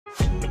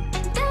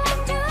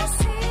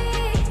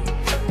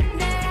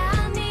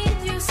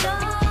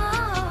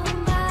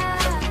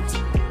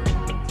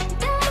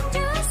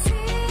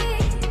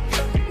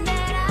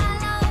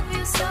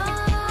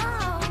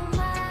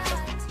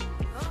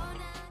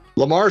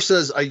Lamar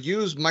says, I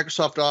use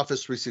Microsoft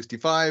Office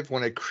 365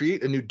 when I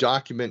create a new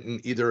document in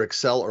either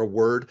Excel or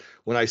Word.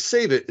 When I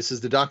save it, it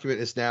says the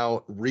document is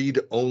now read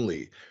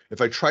only.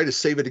 If I try to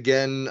save it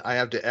again, I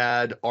have to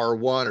add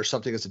R1 or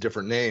something that's a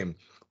different name.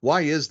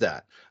 Why is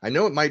that? I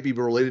know it might be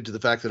related to the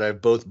fact that I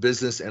have both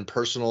business and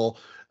personal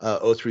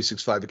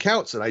O365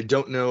 accounts, and I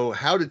don't know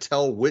how to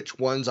tell which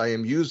ones I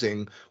am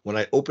using when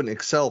I open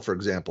Excel, for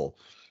example.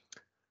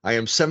 I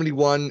am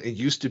 71 and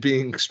used to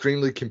being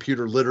extremely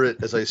computer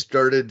literate as I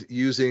started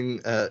using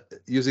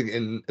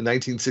in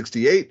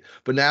 1968,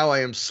 but now I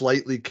am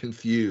slightly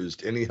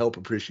confused. Any help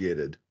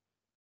appreciated?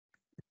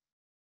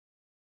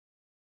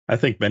 I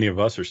think many of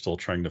us are still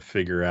trying to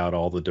figure out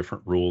all the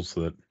different rules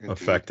that Indeed.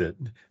 affect it.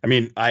 I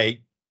mean,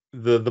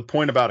 the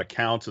point about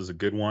accounts is a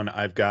good one.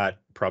 I've got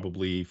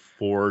probably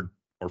 4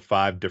 or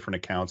 5 different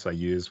accounts I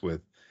use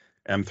with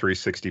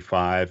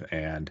M365,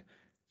 and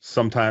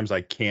sometimes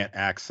I can't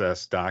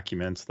access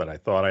documents that I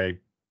thought I,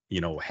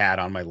 had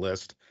on my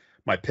list.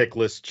 My pick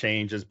list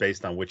changes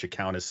based on which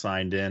account is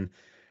signed in.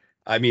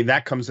 I mean,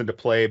 that comes into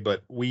play,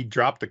 but we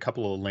dropped a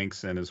couple of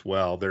links in as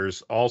well.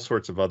 There's all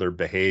sorts of other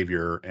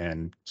behavior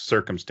and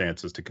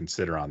circumstances to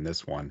consider on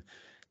this one.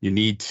 You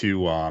need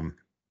to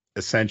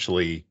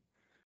essentially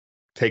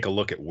take a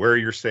look at where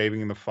you're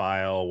saving the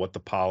file, what the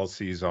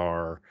policies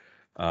are,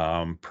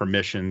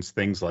 permissions,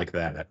 things like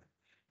that.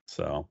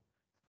 So.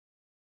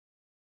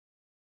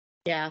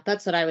 Yeah,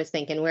 that's what I was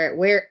thinking.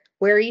 Where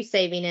are you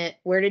saving it?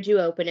 Where did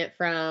you open it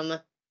from?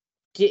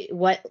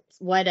 What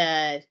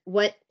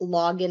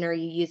login are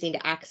you using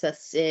to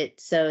access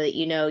it, so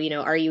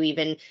that are you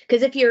even,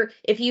 because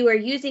if you are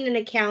using an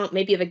account,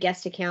 maybe you have a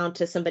guest account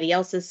to somebody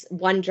else's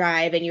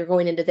OneDrive and you're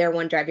going into their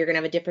OneDrive, you're gonna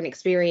have a different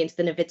experience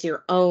than if it's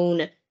your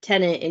own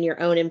tenant and your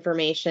own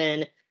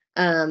information.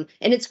 And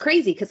it's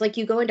crazy because like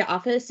you go into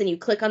Office and you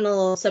click on the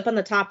little stuff on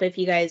the top. If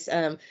you guys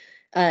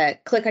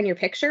click on your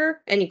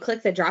picture and you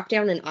click the drop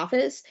down in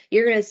Office,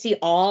 you're going to see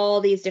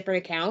all these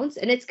different accounts,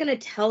 and it's going to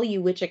tell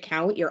you which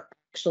account you're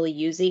actually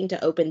using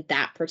to open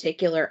that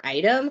particular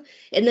item.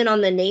 And then on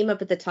the name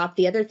up at the top,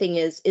 the other thing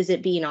is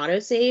it being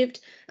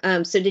auto-saved?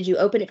 So did you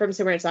open it from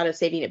somewhere and it's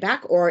auto-saving it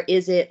back, or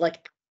is it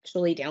like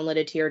actually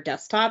downloaded to your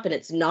desktop and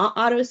it's not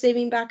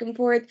auto-saving back and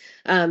forth?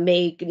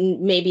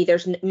 Maybe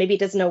it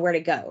doesn't know where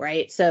to go,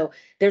 right? So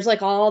there's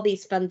like all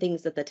these fun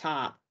things at the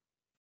top.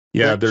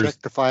 Yeah, check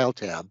the File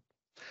tab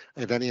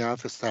of any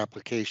Office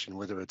application,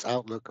 whether it's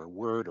Outlook or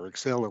Word or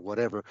Excel or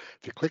whatever.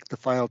 If you click the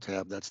File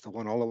tab, that's the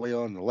one all the way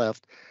on the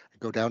left,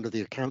 and go down to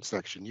the Account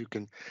section, you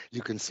can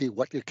see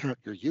what account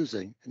you're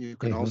using, and you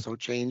can also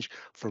change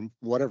from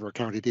whatever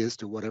account it is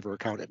to whatever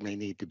account it may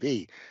need to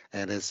be.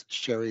 And as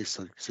Sherry's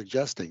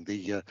suggesting,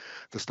 the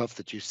stuff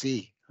that you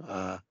see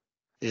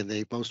in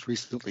the most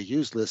recently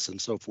used lists and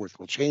so forth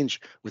will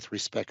change with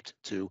respect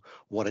to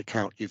what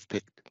account you've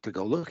picked to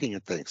go looking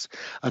at things.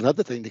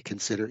 Another thing to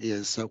consider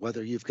is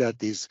whether you've got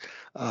these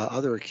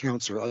other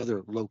accounts or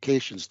other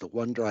locations, the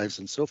OneDrives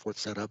and so forth,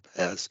 set up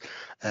as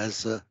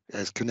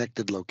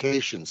connected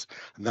locations,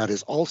 and that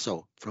is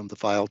also from the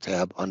File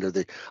tab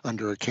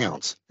under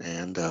Accounts.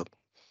 And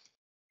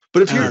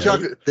but if you're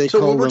talking, they so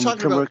call when we're them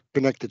talking about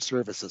connected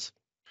services.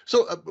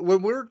 So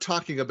when we're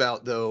talking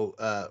about, though,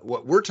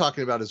 what we're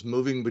talking about is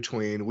moving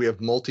between, we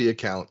have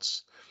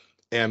multi-accounts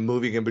and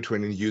moving in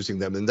between and using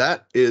them. And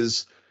that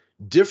is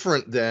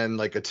different than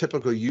like a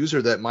typical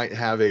user that might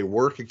have a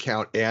work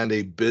account and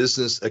a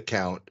business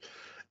account.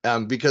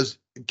 Because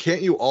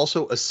can't you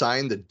also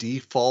assign the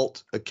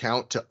default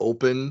account to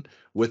open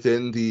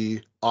within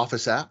the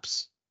Office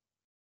apps?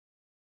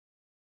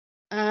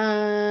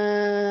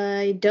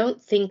 I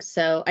don't think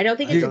so. I don't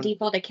think it's a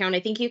default account.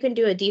 I think you can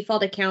do a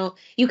default account.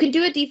 You can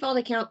do a default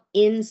account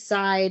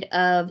inside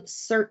of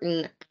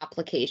certain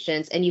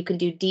applications, and you can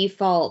do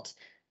default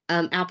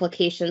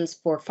applications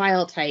for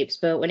file types.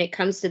 But when it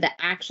comes to the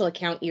actual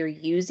account you're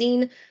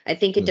using, I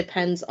think it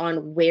depends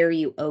on where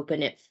you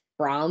open it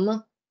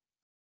from.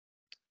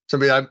 So I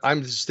mean,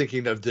 I'm just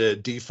thinking of the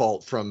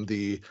default from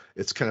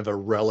it's kind of a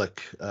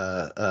relic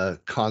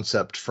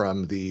concept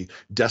from the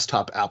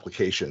desktop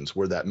applications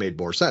where that made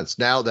more sense.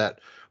 Now that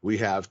we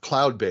have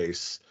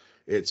cloud-based,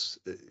 it's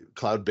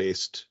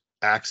cloud-based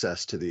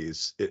access to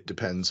these. It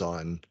depends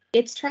on.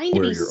 It's trying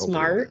to be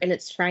smart and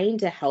it's trying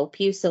to help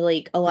you. So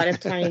like a lot of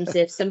times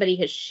if somebody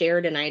has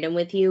shared an item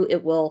with you,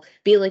 it will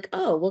be like,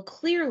 oh, well,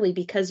 clearly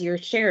because you're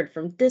shared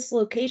from this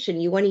location,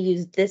 you want to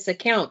use this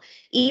account,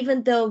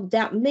 even though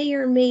that may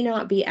or may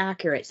not be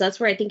accurate. So that's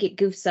where I think it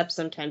goofs up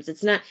sometimes.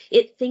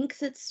 It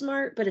thinks it's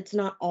smart, but it's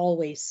not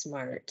always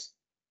smart.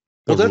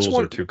 The rules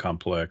are too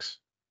complex.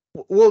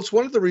 Well, it's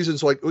one of the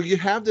reasons, like, you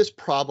have this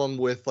problem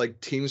with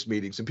like Teams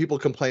meetings and people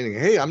complaining,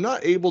 hey, I'm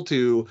not able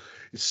to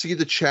see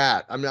the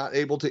chat. I'm not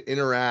able to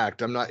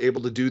interact. I'm not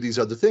able to do these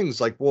other things.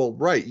 Like, well,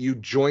 right, you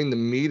joined the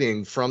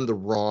meeting from the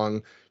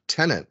wrong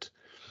tenant.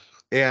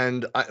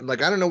 And I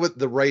don't know what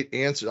the right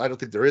answer. I don't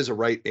think there is a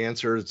right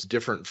answer. It's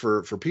different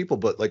for people.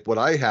 But like what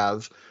I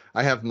have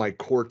my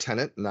core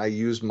tenant, and I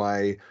use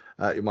my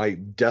my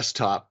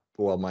desktop,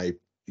 my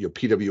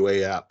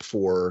PWA app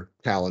for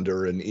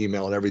calendar and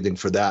email and everything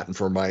for that, and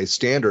for my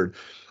standard.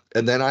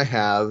 and then I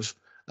have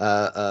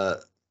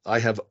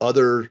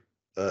other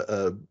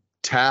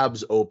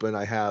tabs open.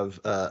 I have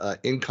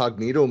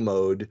incognito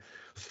mode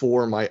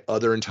for my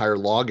other entire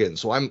login.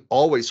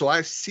 So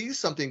I see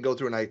something go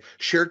through, and I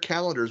share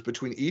calendars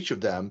between each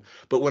of them.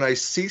 But when I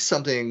see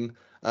something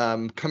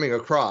coming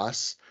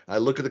across, I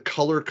look at the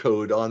color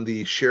code on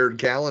the shared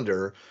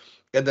calendar,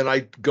 and then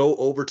I go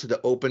over to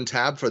the open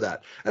tab for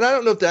that. And I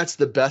don't know if that's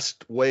the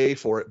best way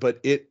for it, but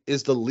it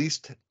is the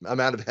least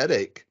amount of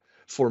headache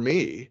for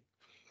me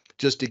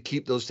just to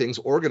keep those things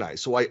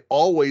organized. So I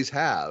always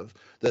have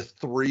the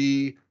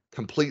 3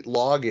 complete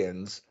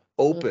logins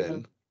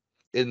open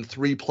in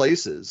 3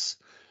 places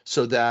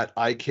so that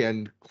I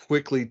can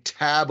quickly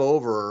tab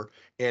over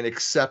and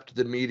accept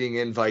the meeting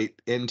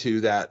invite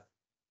into that,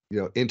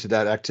 into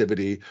that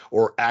activity,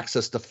 or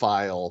access the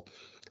file,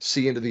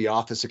 see into the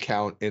Office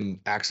account and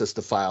access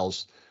the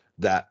files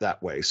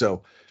that way.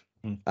 So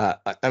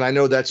and I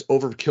know that's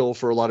overkill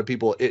for a lot of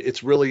people.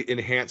 It's really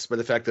enhanced by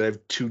the fact that I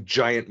have 2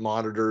 giant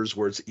monitors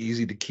where it's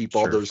easy to keep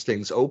all those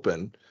things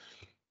open.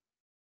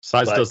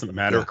 Size doesn't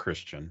matter,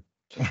 Christian.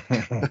 Says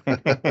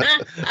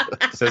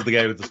the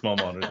guy with the small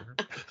monitor.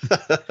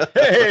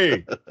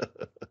 Hey,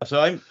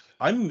 so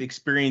I'm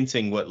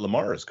experiencing what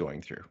Lamar is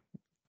going through.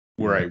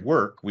 Where I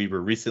work, we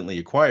were recently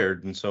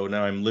acquired, and so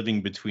now I'm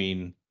living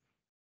between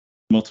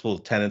multiple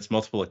tenants,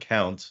 multiple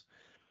accounts.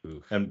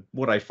 Oof. And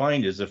what I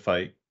find is if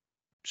I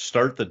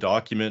start the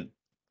document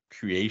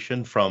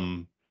creation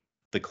from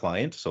the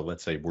client, so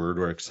let's say Word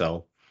or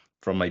Excel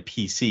from my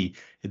PC,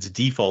 it's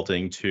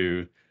defaulting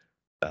to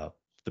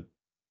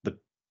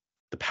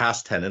the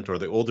past tenant or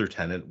the older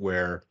tenant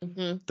where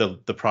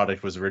the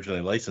product was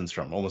originally licensed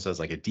from, almost as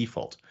like a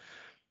default.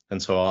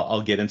 And so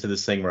I'll get into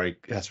this thing where it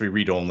has to be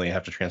read only. I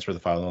have to transfer the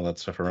file and all that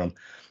stuff around.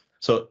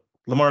 So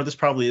Lamar, this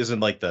probably isn't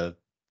like the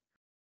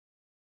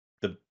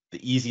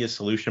easiest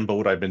solution, but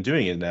what I've been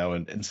doing it now,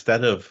 and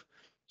instead of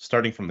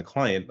starting from the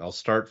client, I'll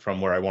start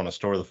from where I want to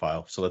store the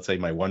file. So let's say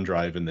my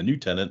OneDrive in the new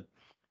tenant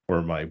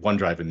or my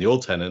OneDrive in the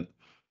old tenant.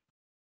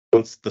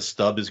 Once the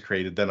stub is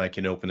created, then I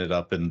can open it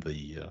up in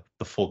the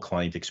full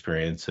client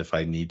experience if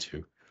I need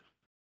to.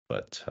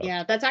 But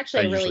yeah, that's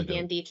actually a really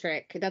handy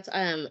trick. That's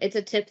it's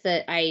a tip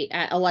that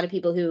a lot of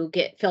people who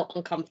feel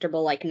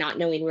uncomfortable like not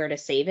knowing where to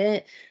save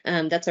it.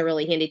 That's a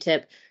really handy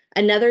tip.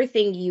 Another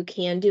thing you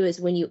can do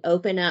is when you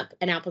open up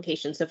an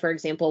application, so for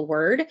example,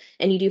 Word,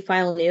 and you do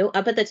file new,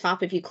 up at the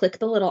top, if you click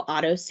the little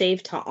auto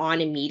save to on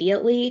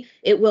immediately,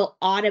 it will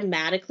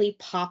automatically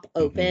pop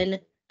open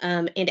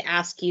and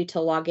ask you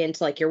to log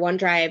into like your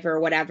OneDrive or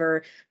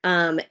whatever.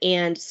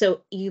 And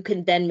so you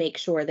can then make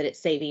sure that it's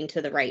saving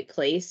to the right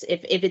place.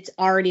 If it's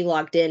already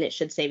logged in, it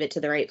should save it to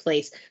the right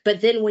place.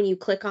 But then when you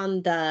click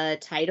on the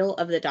title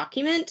of the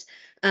document,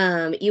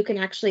 you can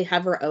actually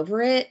hover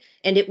over it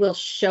and it will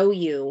show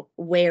you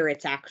where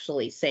it's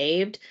actually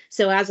saved.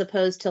 So as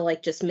opposed to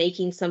like just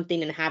making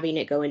something and having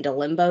it go into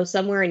limbo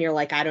somewhere and you're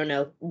like, I don't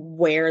know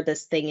where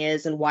this thing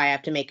is and why I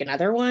have to make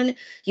another one,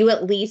 you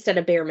at least at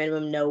a bare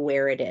minimum know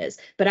where it is.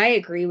 But I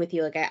agree with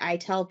you. Like I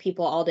tell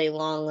people all day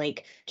long,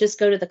 like just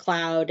go to the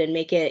cloud and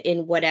make it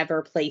in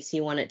whatever place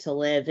you want it to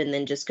live and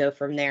then just go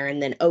from there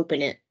and then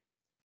open it,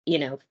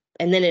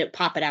 and then it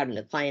pop it out in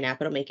the client app.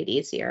 It'll make it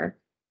easier.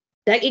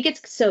 That it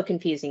gets so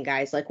confusing,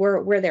 guys. Like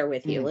we're there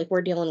with you. Like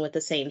we're dealing with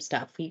the same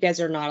stuff. You guys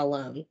are not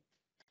alone.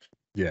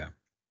 Yeah.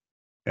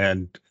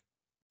 And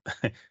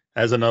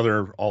as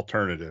another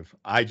alternative,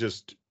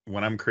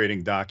 when I'm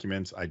creating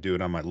documents, I do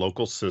it on my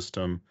local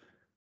system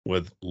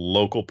with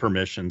local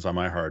permissions on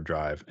my hard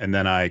drive, and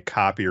then I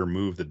copy or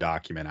move the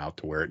document out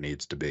to where it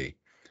needs to be.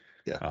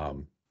 Yeah.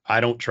 I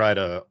don't try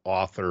to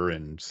author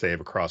and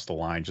save across the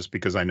line just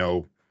because I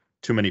know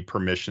too many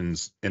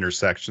permissions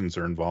intersections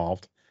are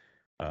involved.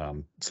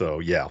 So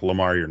yeah,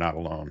 Lamar, you're not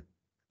alone.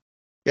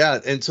 Yeah,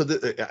 and so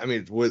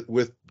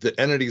with the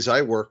entities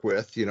I work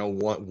with,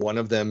 one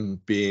of them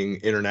being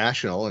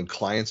international and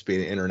clients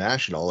being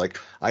international, like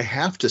I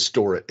have to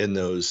store it in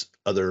those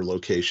other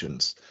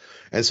locations,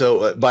 and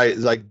so by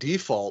like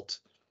default,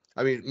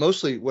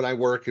 mostly when I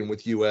work and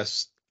with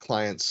U.S.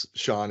 clients,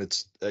 Sean,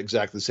 it's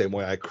exactly the same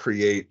way. I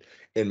create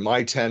in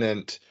my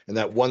tenant in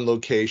that one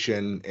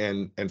location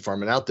and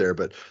farm it out there.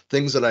 But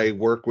things that I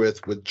work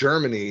with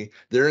Germany,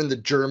 they're in the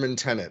German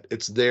tenant.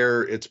 It's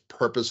there. It's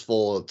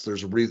purposeful.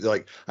 There's a reason.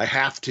 Like I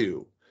have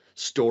to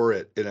store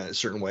it in a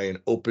certain way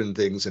and open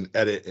things and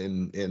edit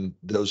in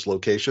those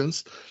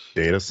locations.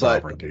 Data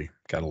sovereignty.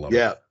 Gotta love it.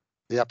 Yeah.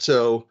 Yep.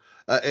 So.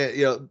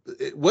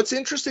 What's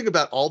interesting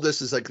about all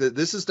this is like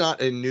this is not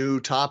a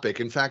new topic.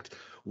 In fact,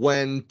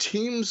 when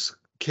Teams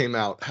came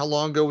out, how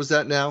long ago was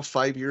that now?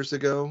 5 years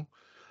ago,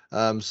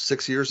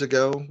 6 years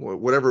ago,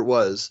 whatever it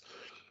was.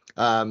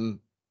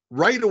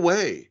 Right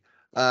away,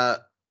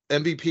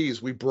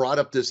 MVPs, we brought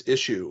up this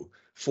issue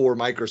for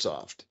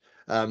Microsoft,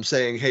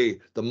 saying, hey,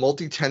 the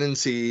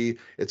multi-tenancy,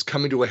 it's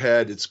coming to a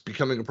head, it's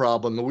becoming a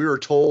problem. And we were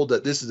told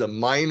that this is a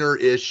minor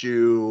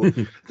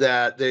issue,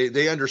 that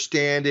they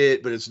understand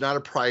it, but it's not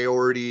a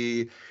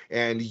priority.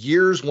 And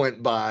years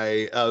went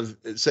by of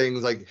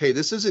saying like, hey,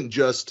 this isn't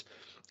just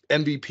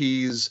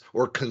MVPs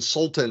or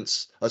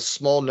consultants, a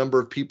small number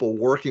of people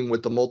working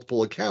with the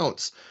multiple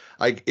accounts.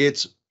 Like,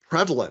 it's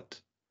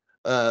prevalent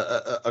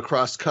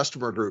across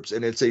customer groups,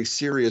 and it's a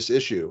serious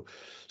issue.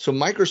 So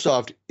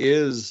Microsoft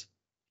is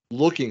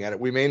looking at it.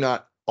 We may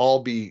not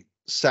all be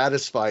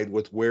satisfied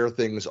with where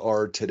things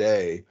are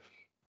today,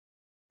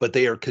 but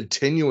they are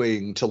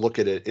continuing to look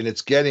at it, and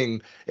it's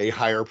getting a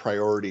higher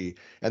priority.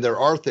 And there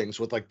are things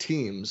with like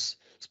Teams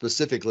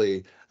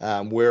specifically,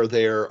 where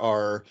there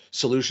are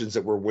solutions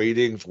that we're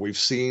waiting for. We've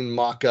seen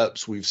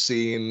mock-ups, we've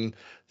seen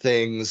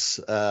things,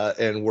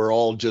 and we're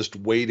all just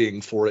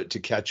waiting for it to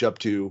catch up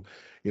to,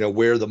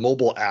 where the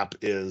mobile app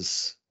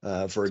is,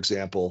 for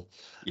example,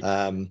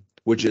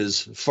 which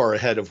is far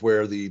ahead of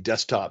where the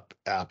desktop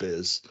app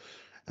is.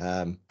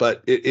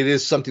 But it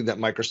is something that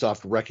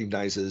Microsoft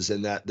recognizes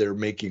and that they're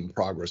making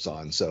progress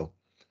on. So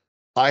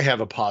I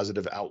have a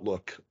positive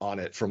outlook on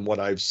it from what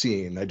I've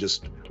seen. I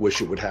just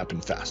wish it would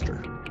happen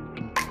faster.